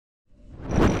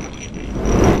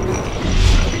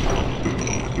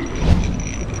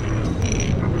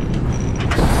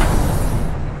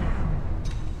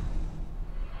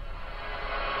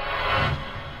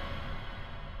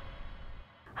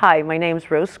Hi, my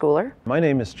name's Rose Schooler. My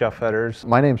name is Jeff Fetters.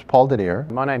 My name's Paul Denier.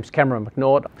 My name's Cameron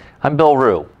McNaught. I'm Bill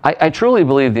Rue. I truly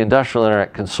believe the Industrial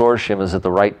Internet Consortium is at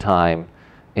the right time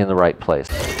in the right place.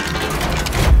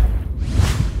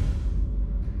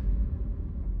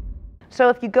 So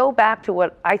if you go back to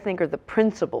what I think are the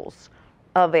principles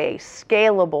of a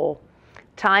scalable,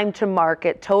 time to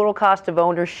market, total cost of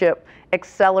ownership,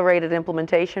 accelerated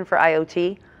implementation for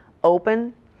IoT,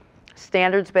 open,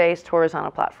 standards-based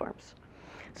horizontal platforms.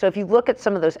 So if you look at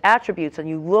some of those attributes and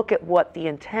you look at what the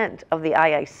intent of the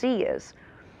IIC is,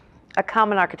 a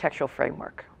common architectural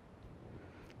framework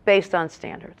based on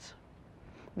standards,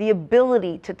 the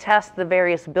ability to test the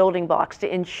various building blocks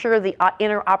to ensure the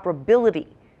interoperability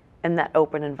in that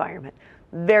open environment,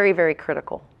 very, very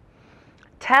critical.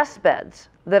 Test beds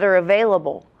that are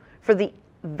available for the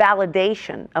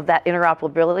validation of that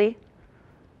interoperability,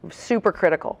 super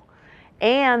critical.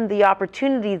 And the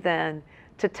opportunity then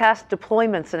to test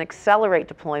deployments and accelerate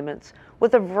deployments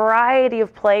with a variety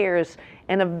of players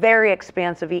in a very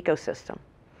expansive ecosystem.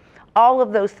 All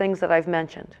of those things that I've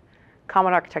mentioned,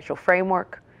 common architectural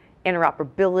framework,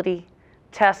 interoperability,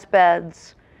 test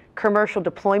beds, commercial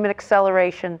deployment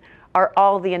acceleration, are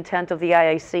all the intent of the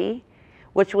IIC,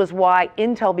 which was why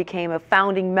Intel became a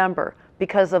founding member,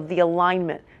 because of the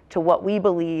alignment to what we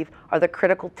believe are the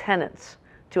critical tenets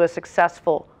to a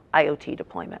successful IoT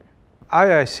deployment.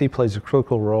 IIC plays a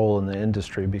critical role in the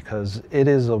industry because it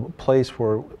is a place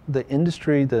where the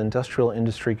industry, the industrial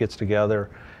industry, gets together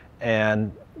and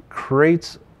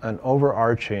creates an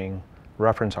overarching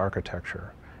reference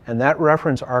architecture. And that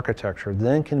reference architecture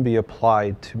then can be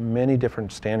applied to many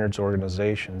different standards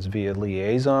organizations via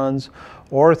liaisons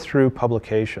or through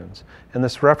publications. And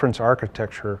this reference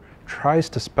architecture tries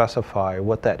to specify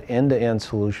what that end-to-end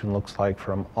solution looks like,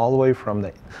 from all the way from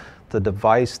the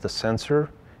device, the sensor,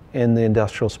 in the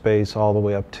industrial space, all the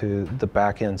way up to the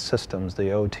back-end systems, the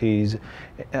OTs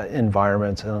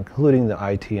environments, including the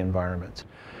IT environments.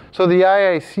 So the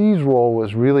IIC's role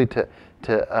was really to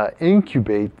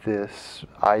incubate this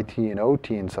IT and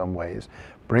OT in some ways,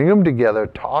 bring them together,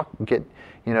 talk,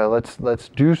 let's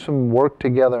do some work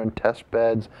together in test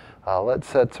beds, let's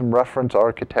set some reference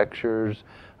architectures,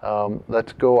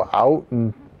 let's go out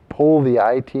and pull the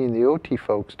IT and the OT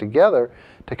folks together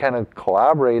to kind of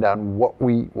collaborate on what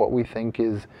we think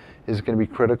is going to be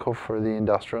critical for the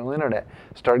industrial internet.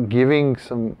 Start giving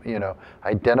some,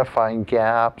 identifying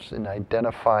gaps and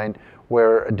identifying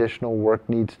where additional work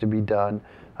needs to be done.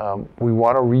 We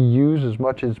want to reuse as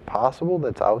much as possible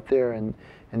that's out there in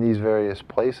these various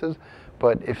places.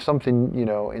 But if something,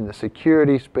 in the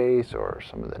security space or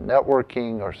some of the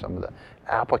networking or some of the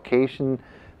application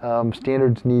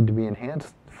standards need to be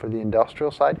enhanced for the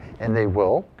industrial side, and they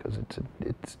will, because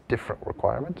it's different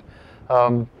requirements.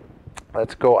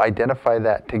 Let's go identify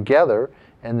that together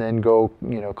and then go,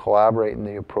 collaborate in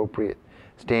the appropriate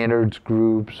standards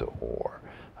groups or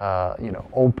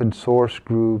open source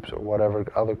groups or whatever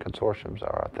other consortiums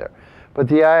are out there. But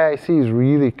the IIC is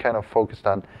really kind of focused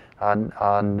on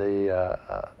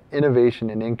the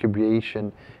innovation and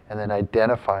incubation, and then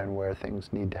identifying where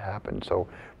things need to happen. So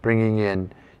bringing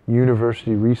in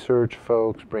university research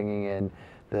folks, bringing in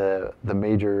the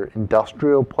major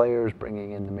industrial players,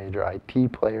 bringing in the major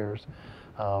IT players,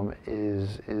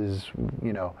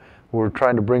 we're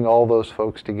trying to bring all those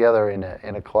folks together in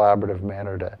a collaborative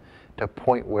manner to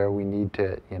point where we need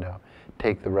to,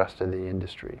 take the rest of the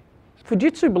industry.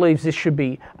 Fujitsu believes this should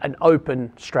be an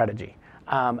open strategy,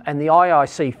 and the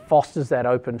IIC fosters that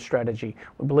open strategy.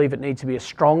 We believe it needs to be a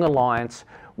strong alliance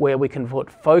where we can put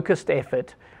focused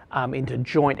effort into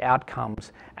joint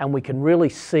outcomes, and we can really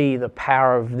see the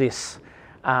power of this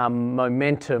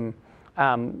momentum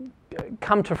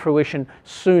come to fruition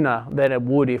sooner than it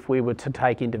would if we were to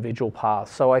take individual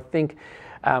paths. So I think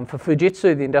for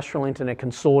Fujitsu, the Industrial Internet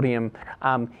Consortium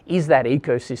is that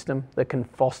ecosystem that can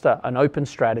foster an open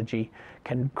strategy,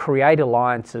 can create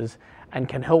alliances, and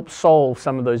can help solve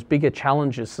some of those bigger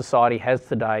challenges society has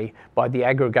today by the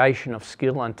aggregation of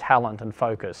skill and talent and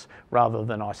focus rather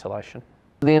than isolation.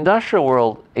 The industrial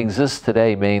world exists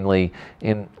today mainly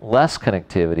in less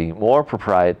connectivity, more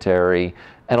proprietary,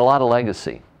 and a lot of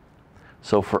legacy.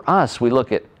 So for us, we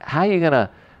look at how you're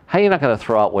not gonna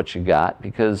throw out what you got,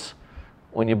 because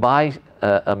when you buy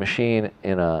a machine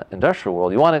in an industrial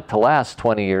world, you want it to last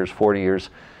 20 years, 40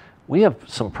 years. We have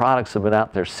some products that have been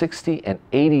out there 60 and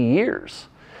 80 years.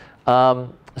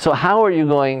 So how are you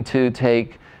going to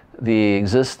take the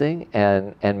existing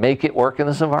and make it work in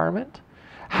this environment?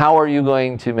 How are you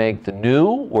going to make the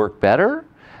new work better?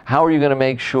 How are you going to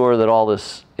make sure that all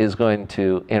this is going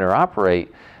to interoperate?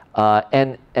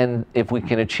 And if we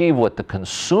can achieve what the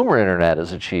consumer internet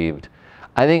has achieved,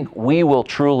 I think we will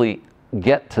truly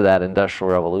get to that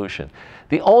industrial revolution.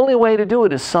 The only way to do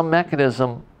it is some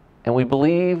mechanism, and we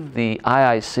believe the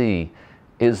IIC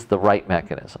is the right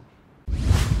mechanism.